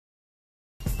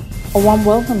A warm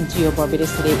welcome to your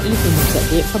Barbados Today evening news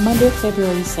update for Monday,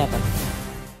 February 7th.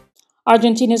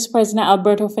 Argentina's President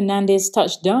Alberto Fernandez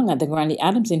touched down at the Grantley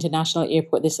Adams International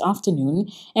Airport this afternoon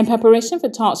in preparation for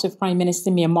talks with Prime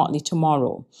Minister Mia Mottley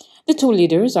tomorrow. The two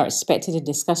leaders are expected to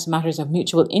discuss matters of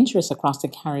mutual interest across the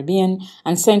Caribbean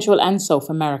and Central and South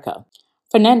America.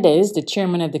 Fernandez, the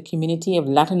chairman of the Community of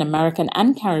Latin American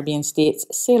and Caribbean States,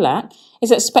 CELAC, is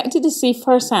expected to see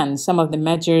firsthand some of the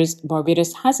measures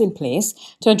Barbados has in place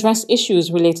to address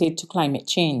issues related to climate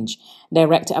change.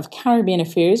 Director of Caribbean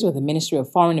Affairs with the Ministry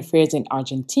of Foreign Affairs in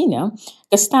Argentina,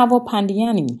 Gustavo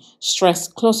Pandiani,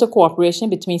 stressed closer cooperation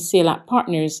between CELAC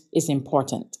partners is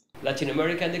important. Latin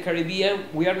America and the Caribbean,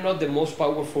 we are not the most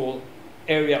powerful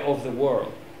area of the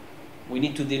world. We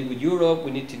need to deal with Europe, we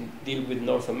need to deal with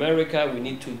North America, we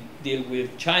need to deal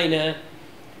with China.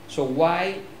 So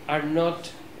why are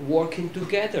not working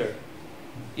together?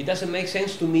 It doesn't make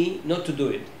sense to me not to do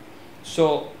it.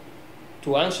 So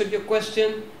to answer your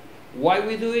question, why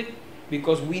we do it?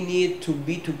 Because we need to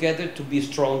be together to be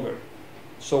stronger.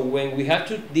 So when we have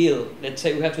to deal, let's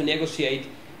say we have to negotiate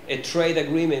a trade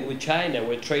agreement with China,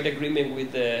 or a trade agreement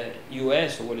with the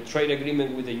US, or a trade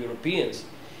agreement with the Europeans,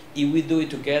 if we do it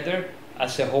together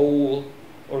as a whole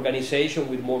organization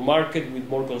with more market, with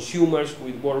more consumers,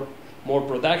 with more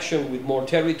production, with more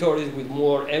territories, with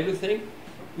more everything,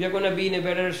 we are going to be in a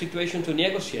better situation to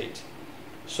negotiate.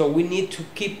 So we need to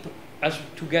keep as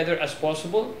together as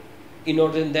possible in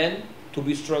order then to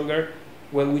be stronger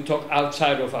when we talk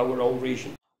outside of our own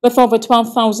region. With over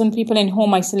 12,000 people in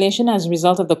home isolation as a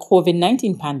result of the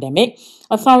COVID-19 pandemic,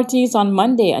 authorities on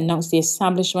Monday announced the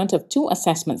establishment of 2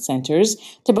 assessment centers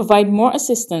to provide more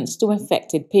assistance to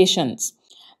affected patients.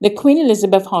 The Queen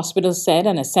Elizabeth Hospital said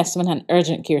an assessment and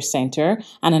urgent care center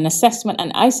and an assessment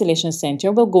and isolation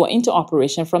center will go into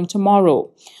operation from tomorrow.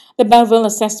 The Belleville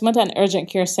Assessment and Urgent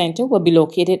Care Center will be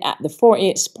located at the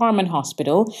 4A Sparman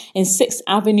Hospital in 6th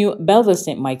Avenue, Belleville,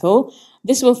 St. Michael.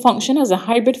 This will function as a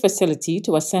hybrid facility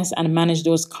to assess and manage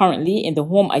those currently in the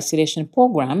home isolation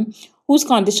program whose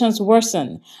conditions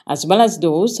worsen, as well as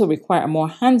those who require a more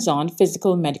hands-on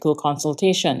physical medical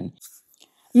consultation.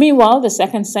 Meanwhile, the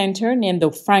second center, named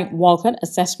the Frank Walcott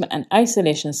Assessment and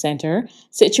Isolation Center,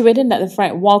 situated at the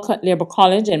Frank Walcott Labour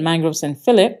College in Mangrove St.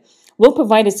 Philip, will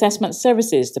provide assessment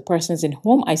services to persons in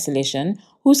home isolation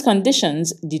whose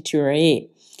conditions deteriorate.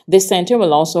 This center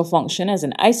will also function as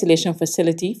an isolation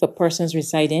facility for persons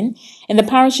residing in the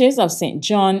parishes of St.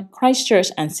 John,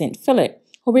 Christchurch, and St. Philip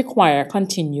who require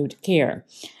continued care.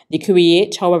 The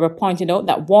QEH, however, pointed out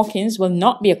that walk-ins will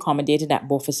not be accommodated at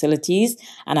both facilities,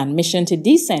 and admission to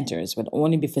these centers will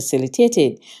only be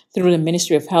facilitated through the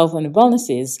Ministry of Health and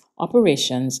Wellness's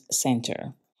Operations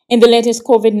Center. In the latest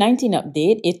COVID-19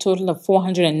 update, a total of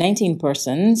 419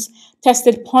 persons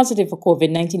tested positive for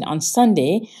COVID-19 on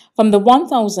Sunday from the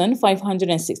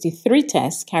 1,563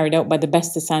 tests carried out by the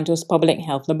Best de Santos Public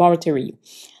Health Laboratory.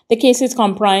 The cases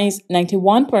comprise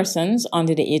 91 persons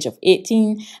under the age of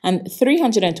 18 and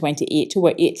 328 who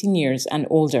were 18 years and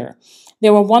older.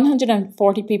 There were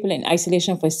 140 people in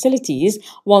isolation facilities,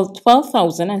 while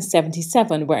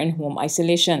 12,077 were in home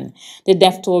isolation. The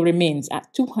death toll remains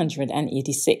at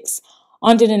 286.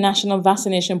 Under the National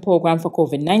Vaccination Program for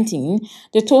COVID-19,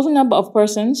 the total number of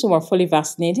persons who are fully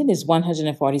vaccinated is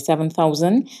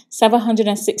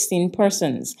 147,716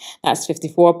 persons. That's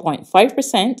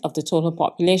 54.5% of the total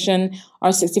population, or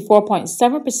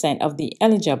 64.7% of the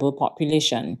eligible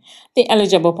population. The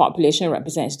eligible population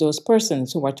represents those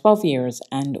persons who are 12 years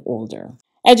and older.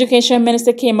 Education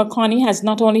Minister Kay McConney has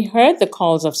not only heard the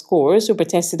calls of scores who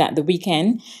protested at the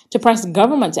weekend to press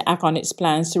government to act on its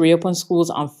plans to reopen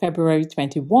schools on February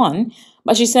 21,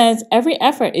 but she says every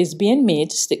effort is being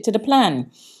made to stick to the plan.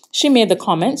 She made the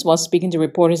comments while speaking to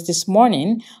reporters this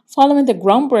morning following the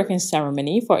groundbreaking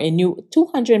ceremony for a new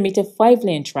 200-meter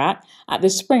 5-lane track at the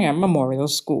Springer Memorial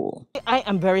School. I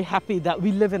am very happy that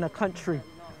we live in a country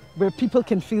where people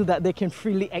can feel that they can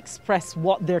freely express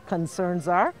what their concerns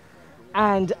are.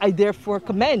 And I therefore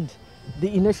commend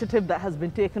the initiative that has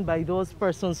been taken by those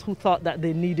persons who thought that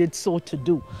they needed so to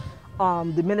do.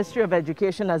 The Ministry of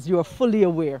Education, as you are fully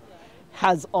aware,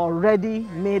 has already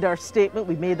made our statement.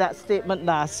 We made that statement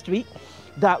last week,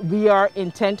 that we are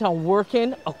intent on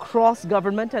working across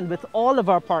government and with all of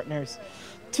our partners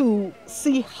to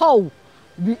see how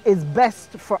it is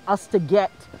best for us to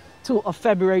get to a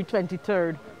February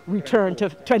 23rd return to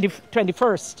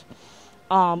 21st.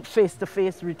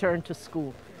 Face-to-face return to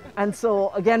school. And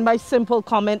so, again, my simple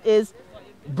comment is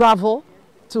bravo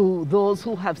to those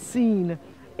who have seen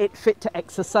it fit to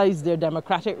exercise their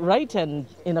democratic right and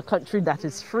in a country that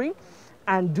is free,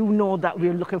 and do know that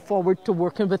we're looking forward to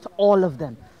working with all of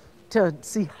them to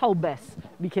see how best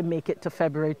we can make it to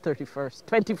February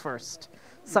 21st,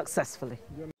 successfully.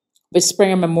 With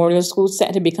Springer Memorial School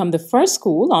set to become the first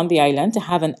school on the island to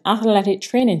have an athletic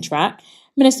training track,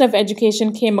 Minister of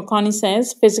Education Kay McConney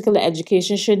says physical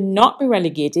education should not be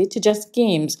relegated to just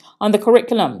games on the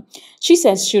curriculum. She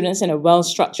says students in a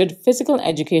well-structured physical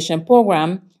education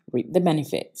program reap the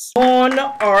benefits. Gone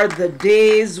are the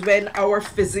days when our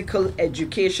physical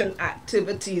education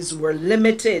activities were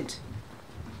limited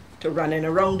to running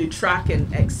around the track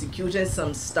and executing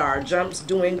some star jumps,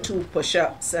 doing 2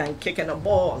 push-ups and kicking a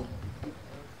ball.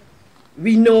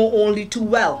 We know only too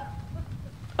well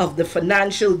of the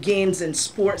financial gains in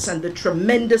sports and the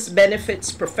tremendous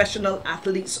benefits professional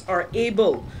athletes are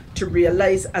able to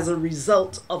realize as a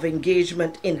result of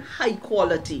engagement in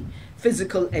high-quality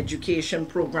physical education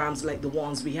programs like the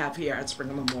ones we have here at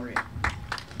Springer Memorial.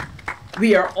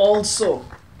 We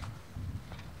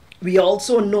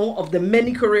also know of the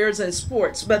many careers in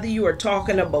sports, whether you are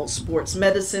talking about sports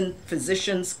medicine,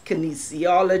 physicians,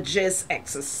 kinesiologists,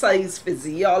 exercise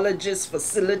physiologists,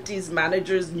 facilities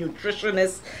managers,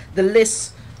 nutritionists, the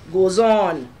list goes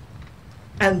on.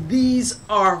 And these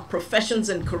are professions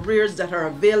and careers that are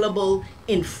available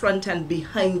in front and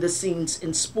behind the scenes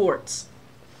in sports.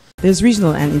 There's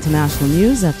regional and international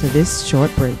news after this short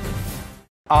break.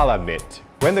 I'll admit,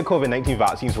 when the COVID-19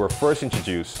 vaccines were first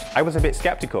introduced, I was a bit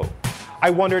skeptical. I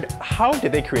wondered, how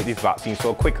did they create these vaccines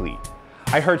so quickly?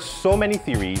 I heard so many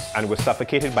theories and was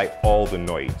suffocated by all the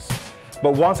noise.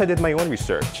 But once I did my own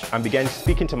research and began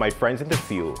speaking to my friends in the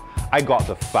field, I got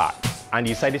the facts and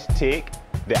decided to take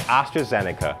the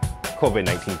AstraZeneca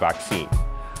COVID-19 vaccine.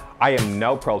 I am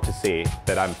now proud to say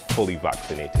that I'm fully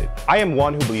vaccinated. I am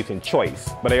one who believes in choice,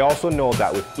 but I also know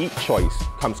that with each choice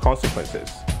comes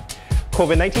consequences.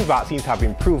 COVID-19 vaccines have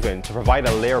been proven to provide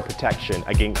a layer of protection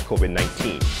against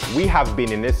COVID-19. We have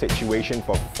been in this situation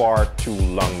for far too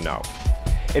long now.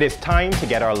 It is time to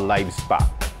get our lives back.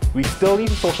 We still need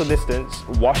to social distance,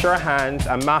 wash our hands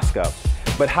and mask up,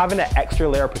 but having an extra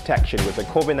layer of protection with the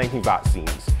COVID-19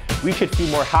 vaccines, we should feel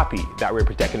more happy that we're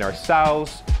protecting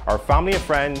ourselves, our family and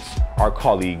friends, our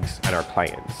colleagues and our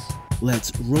clients.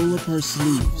 Let's roll up our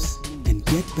sleeves and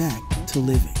get back to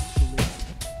living.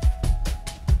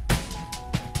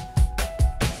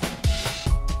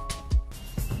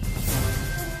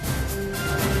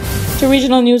 To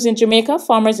regional news in Jamaica,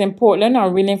 farmers in Portland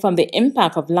are reeling from the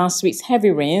impact of last week's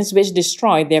heavy rains which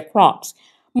destroyed their crops.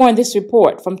 More in this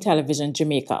report from Television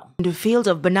Jamaica. The field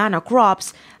of banana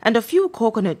crops and a few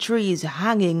coconut trees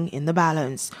hanging in the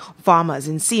balance. Farmers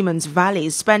in Seaman's Valley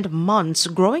spent months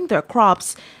growing their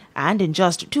crops, and in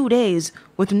just 2 days,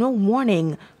 with no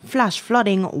warning, flash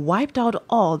flooding wiped out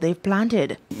all they've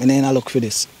planted. I didn't look for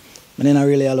this. I didn't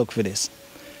really look for this.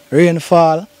 Rain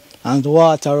fall and the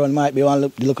water run might be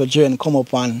one look a drain come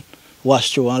up and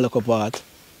wash through and look apart.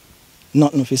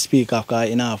 Nothing to speak of because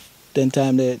enough. Then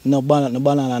time no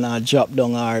banana drop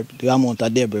down or the amount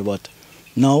of debris, but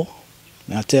now,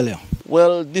 I tell you.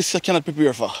 Well, this you cannot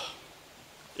prepare for.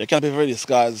 You can't prepare for this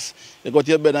because you go to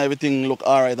your bed and everything look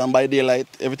alright, and by daylight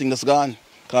everything just gone.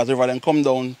 Because the river then come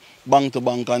down bank to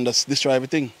bank and just destroy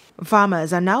everything.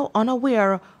 Farmers are now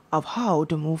unaware of how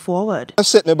to move forward. I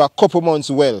set me back a couple months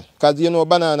well, because you know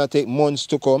banana take months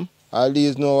to come. At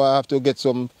least now I have to get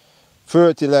some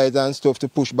fertilizer and stuff to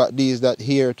push back these that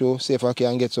here to see if I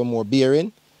can get some more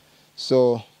bearing.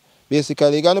 So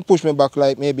basically it's gonna push me back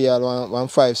like maybe around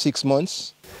 5-6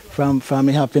 months. From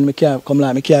me happen, me can't come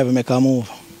like me can't even make a move.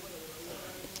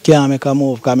 Can't make a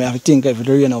move because I have to think if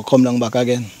the rain will come down back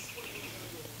again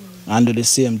and do the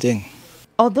same thing.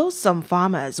 Although some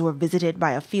farmers were visited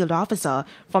by a field officer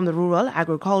from the Rural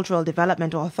Agricultural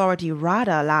Development Authority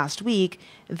RADA last week,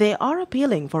 they are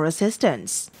appealing for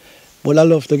assistance. But I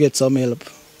love to get some help.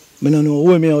 I don't know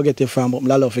where I get it from, but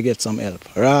I love to get some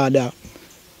help. RADA,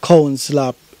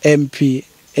 councillor, MP,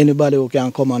 anybody who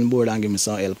can come on board and give me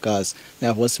some help because I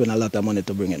have to spend a lot of money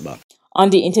to bring it back.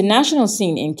 On the international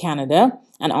scene in Canada,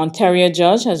 an Ontario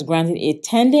judge has granted a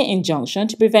 10-day injunction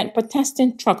to prevent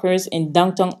protesting truckers in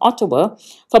downtown Ottawa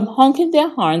from honking their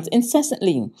horns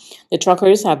incessantly. The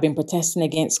truckers have been protesting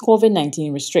against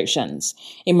COVID-19 restrictions.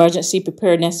 Emergency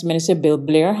Preparedness Minister Bill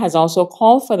Blair has also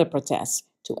called for the protests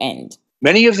to end.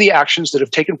 Many of the actions that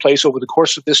have taken place over the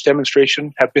course of this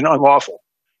demonstration have been unlawful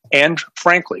and,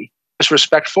 frankly,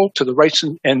 disrespectful to the rights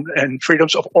and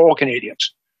freedoms of all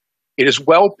Canadians. It is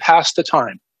well past the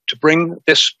time to bring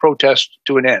this protest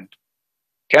to an end.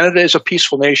 Canada is a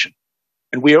peaceful nation,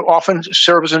 and we often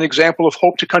serve as an example of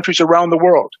hope to countries around the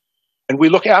world. And we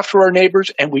look after our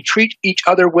neighbors, and we treat each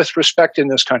other with respect in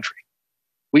this country.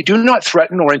 We do not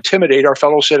threaten or intimidate our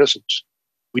fellow citizens.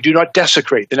 We do not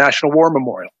desecrate the National War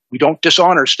Memorial. We don't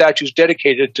dishonor statues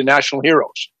dedicated to national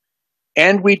heroes.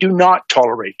 And we do not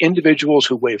tolerate individuals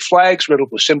who wave flags riddled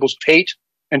with symbols of hate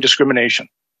and discrimination.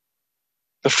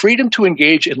 The freedom to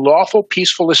engage in lawful,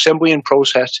 peaceful assembly and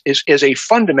protest is a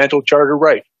fundamental charter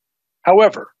right.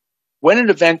 However, when an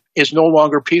event is no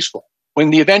longer peaceful, when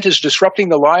the event is disrupting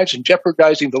the lives and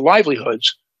jeopardizing the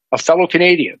livelihoods of fellow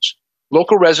Canadians,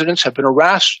 local residents have been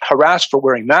harassed for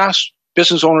wearing masks,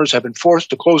 business owners have been forced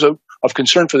to close out of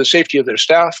concern for the safety of their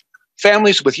staff,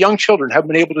 families with young children haven't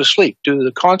been able to sleep due to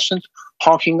the constant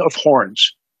honking of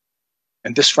horns.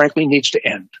 And this, frankly, needs to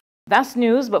end. That's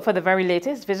news, but for the very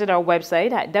latest, visit our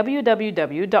website at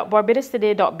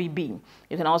www.barbadostoday.bb.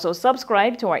 You can also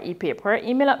subscribe to our e-paper,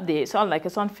 email updates, or like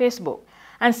us on Facebook,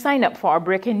 and sign up for our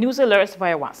breaking news alerts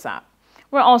via WhatsApp.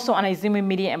 We're also on Izumi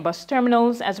Media and bus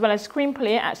terminals, as well as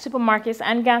screenplay at supermarkets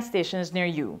and gas stations near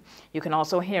you. You can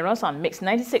also hear us on Mix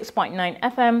 96.9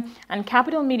 FM and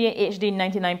Capital Media HD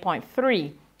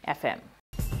 99.3 FM.